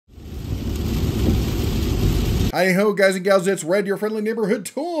Hi ho guys and gals, it's Red, your friendly neighborhood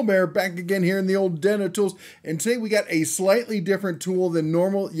tool bear, back again here in the old den of tools. And today we got a slightly different tool than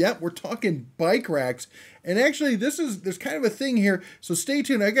normal. Yep, we're talking bike racks. And actually there's kind of a thing here, so stay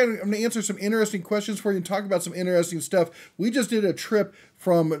tuned. I'm gonna answer some interesting questions for you and talk about some interesting stuff. We just did a trip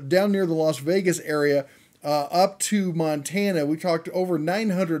from down near the Las Vegas area up to Montana. We talked over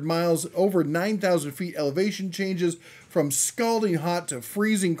 900 miles, over 9,000 feet elevation changes, from scalding hot to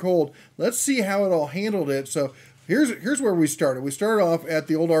freezing cold. Let's see how it all handled it. So here's where we started. We started off at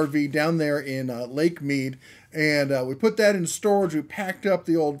the old RV down there in Lake Mead, and we put that in storage. We packed up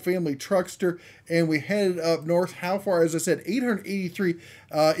the old family truckster, and we headed up north. How far? As I said, 883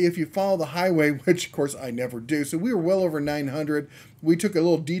 if you follow the highway, which of course I never do. So we were well over 900. We took a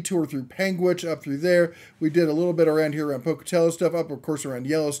little detour through Panguitch up through there. We did a little bit around here around Pocatello stuff, up of course around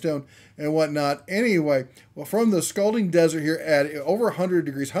Yellowstone and whatnot. Anyway, well, from the scalding desert here at over 100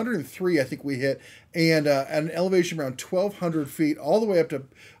 degrees, 103 I think we hit, and at an elevation around 1,200 feet, all the way up to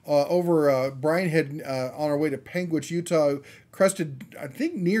over Bryan Head on our way to Panguitch, Utah, crested I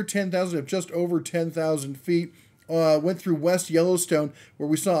think near 10,000, just over 10,000 feet. Went through West Yellowstone where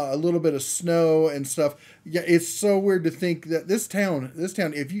we saw a little bit of snow and stuff. Yeah, it's so weird to think that this town,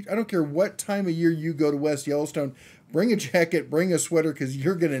 I don't care what time of year you go to West Yellowstone, bring a jacket, bring a sweater, because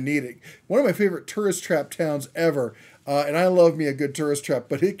you're going to need it. One of my favorite tourist trap towns ever. And I love me a good tourist trap,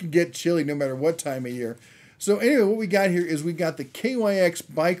 but it can get chilly no matter what time of year. So anyway, what we got here is we got the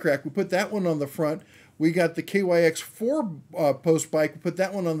KYX bike rack. We put that one on the front. We got the KYX 4-post bike. We put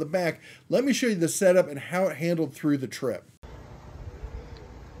that one on the back. Let me show you the setup and how it handled through the trip.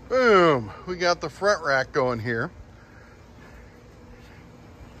 Boom. We got the front rack going here.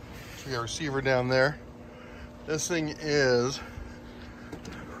 We got a receiver down there. This thing is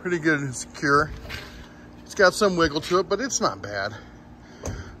pretty good and secure. It's got some wiggle to it, but it's not bad.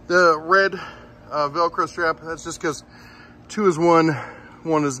 The red Velcro strap, that's just because 2 is 1,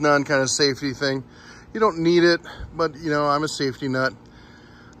 1 is none kind of safety thing. You don't need it, but you know, I'm a safety nut.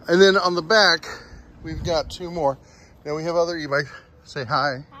 And then on the back, we've got 2 more. Now we have other e-bikes. Say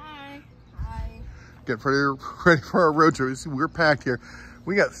hi. Hi. Hi. Get ready for our road trip. We're packed here.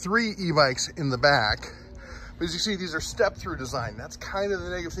 We got 3 e-bikes in the back. But as you see, these are step-through design. That's kind of the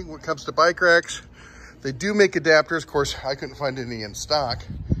negative thing when it comes to bike racks. They do make adapters. Of course, I couldn't find any in stock.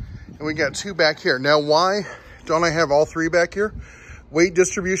 And we got 2 back here. Now, why don't I have all 3 back here? Weight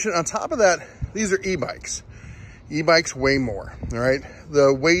distribution. On top of that, these are e-bikes. E-bikes weigh more, all right?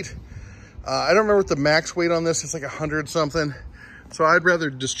 The weight, I don't remember what the max weight on this is, like 100 something. So I'd rather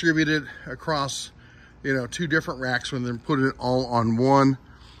distribute it across, you know, 2 different racks rather than putting it all on one.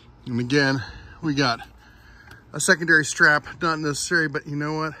 And again, we got a secondary strap, not necessary, but you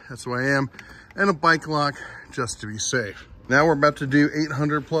know what? That's who I am. And a bike lock just to be safe. Now we're about to do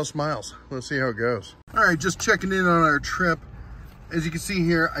 800 plus miles. Let's see how it goes. All right, just checking in on our trip. As you can see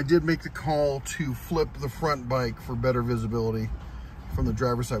here, I did make the call to flip the front bike for better visibility from the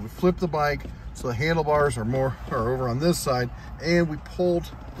driver's side. We flipped the bike so the handlebars are over on this side, and we pulled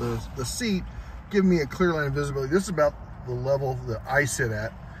the seat, giving me a clear line of visibility. This is about the level that I sit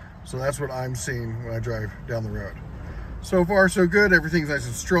at, so that's what I'm seeing when I drive down the road. So far, so good. Everything's nice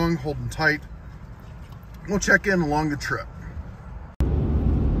and strong, holding tight. We'll check in along the trip.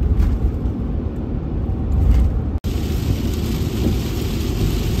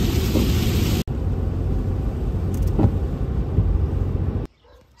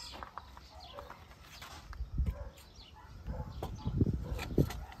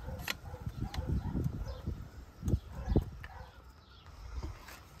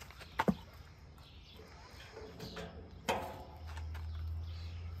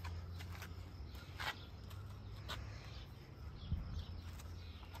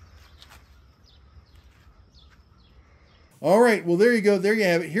 All right, well, there you go. There you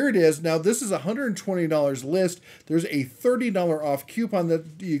have it. Here it is. Now, this is $120 list. There's a $30 off coupon that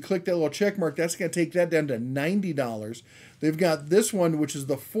you click that little check mark. That's going to take that down to $90. They've got this one, which is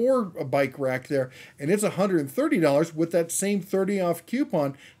the 4 bike rack there, and it's $130 with that same 30 off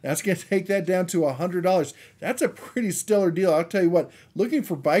coupon. That's going to take that down to $100. That's a pretty stellar deal. I'll tell you what, looking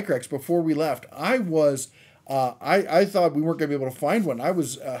for bike racks before we left, I thought we weren't going to be able to find one. I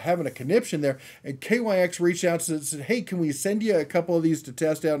was having a conniption there, and KYX reached out and said, hey, can we send you a couple of these to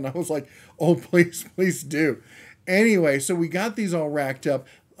test out? And I was like, oh, please, please do. Anyway, so we got these all racked up,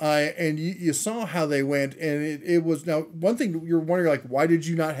 and you saw how they went, and it was, now, one thing you're wondering, like, why did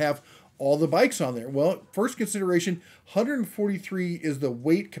you not have all the bikes on there. Well, first consideration, 143 is the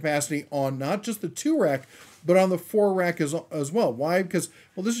weight capacity on not just the 2-rack, but on the 4-rack as well. Why? Because,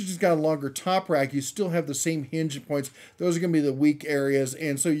 well, this has just got a longer top rack. You still have the same hinge points. Those are going to be the weak areas,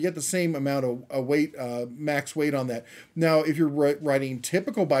 and so you get the same amount of weight, max weight on that. Now, if you're riding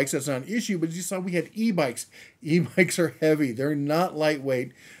typical bikes, that's not an issue, but you saw we had e-bikes. E-bikes are heavy. They're not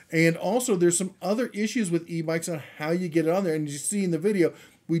lightweight. And also, there's some other issues with e-bikes on how you get it on there. And you see in the video,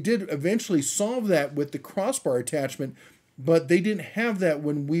 we did eventually solve that with the crossbar attachment, but they didn't have that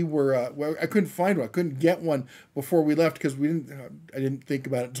when we were, well, I couldn't find one. I couldn't get one before we left because I didn't think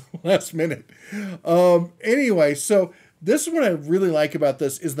about it until the last minute. Anyway, so this is what I really like about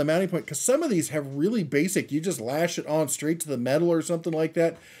this is the mounting point, because some of these have really basic, you just lash it on straight to the metal or something like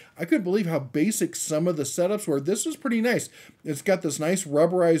that. I couldn't believe how basic some of the setups were. This is pretty nice. It's got this nice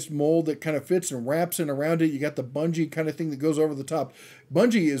rubberized mold that kind of fits and wraps in around it. You got the bungee kind of thing that goes over the top.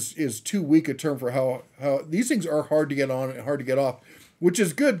 Bungee is too weak a term for how these things are hard to get on and hard to get off, which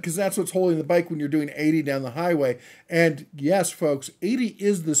is good because that's what's holding the bike when you're doing 80 down the highway. And yes, folks, 80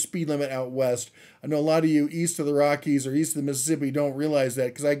 is the speed limit out west. I know a lot of you east of the Rockies or east of the Mississippi don't realize that,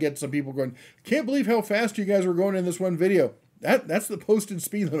 because I get some people going, can't believe how fast you guys were going in this one video. That's the posted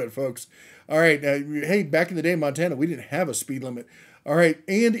speed limit, folks. All right, hey, back in the day in Montana, we didn't have a speed limit. All right,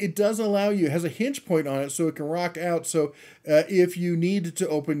 and it does allow you, it has a hinge point on it so it can rock out. So if you need to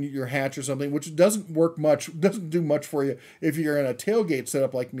open your hatch or something, which doesn't work much, doesn't do much for you if you're in a tailgate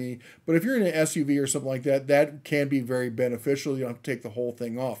setup like me, but if you're in an SUV or something like that, that can be very beneficial. You don't have to take the whole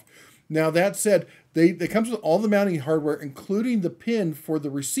thing off. Now, that said, they comes with all the mounting hardware, including the pin for the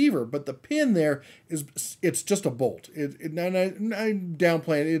receiver. But the pin there it's just a bolt. I'm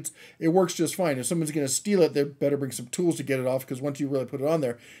downplaying it. It works just fine. If someone's going to steal it, they better bring some tools to get it off, because once you really put it on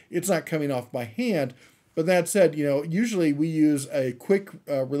there, it's not coming off by hand. But that said, usually we use a quick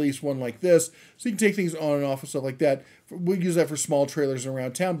release one like this, so you can take things on and off and stuff like that. We use that for small trailers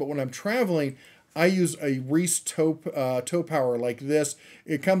around town. But when I'm traveling, I use a Reese tow power like this.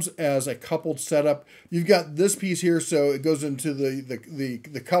 It comes as a coupled setup. You've got this piece here, so it goes into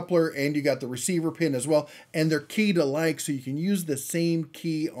the coupler, and you got the receiver pin as well. And they're keyed alike, so you can use the same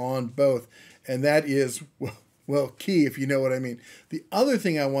key on both. And that is, well, key, if you know what I mean. The other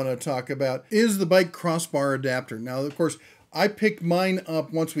thing I want to talk about is the bike crossbar adapter. Now, of course, I picked mine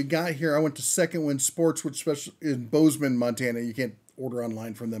up once we got here. I went to Second Wind Sports, which is in Bozeman, Montana. You can't order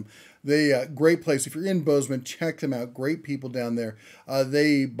online from them. They great place. If you're in Bozeman, check them out. Great people down there.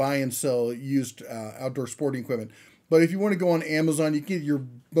 They buy and sell used outdoor sporting equipment. But if you want to go on Amazon, you can get your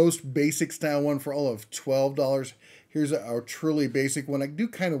most basic style one for all of $12. Here's a truly basic one. I do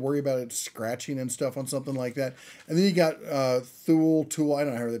kind of worry about it scratching and stuff on something like that. And then you got Thule, I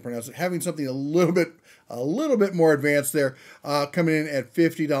don't know how they pronounce it, having something a little bit more advanced there, coming in at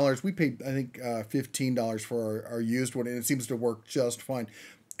 $50. We paid, I think, $15 for our used one, and it seems to work just fine.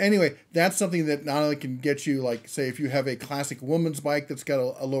 Anyway, that's something that not only can get you, like, say, if you have a classic woman's bike that's got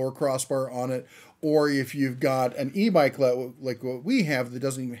a lower crossbar on it, or if you've got an e-bike like what we have that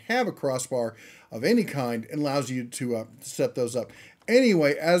doesn't even have a crossbar of any kind, it allows you to set those up.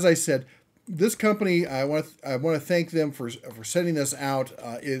 Anyway, as I said, this company, I want to thank them for sending this out.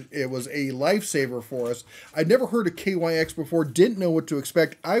 It was a lifesaver for us. I'd never heard of KYX before, didn't know what to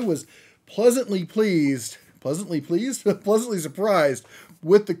expect. I was pleasantly surprised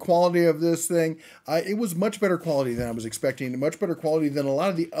with the quality of this thing. It was much better quality than I was expecting, much better quality than a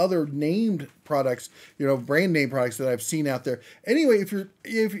lot of the other named products, brand name products that I've seen out there. Anyway,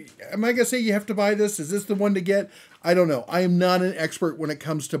 am I gonna say you have to buy this? Is this the one to get? I don't know. I am not an expert when it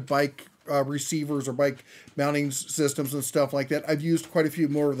comes to bike receivers or bike mounting systems and stuff like that. I've used quite a few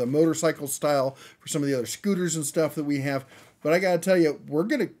more of the motorcycle style for some of the other scooters and stuff that we have. But I got to tell you, we're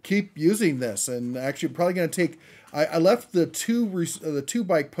going to keep using this, and actually probably going to take, I left the two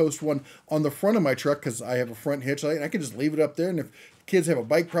bike post one on the front of my truck because I have a front hitch, and I can just leave it up there, and if kids have a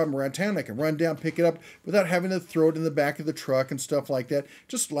bike problem around town, I can run down, pick it up without having to throw it in the back of the truck and stuff like that.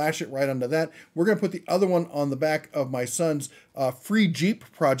 Just lash it right onto that. We're going to put the other one on the back of my son's free Jeep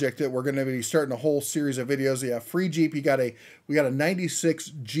project that we're going to be starting a whole series of videos. Yeah, free Jeep. We got a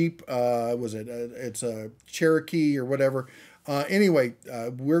 96 Jeep, it's a Cherokee or whatever. Anyway,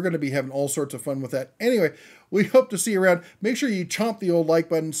 we're going to be having all sorts of fun with that. Anyway, we hope to see you around. Make sure you chomp the old like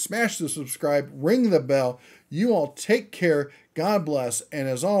button, smash the subscribe, ring the bell. You all take care. God bless. And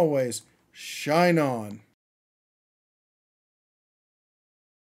as always, shine on.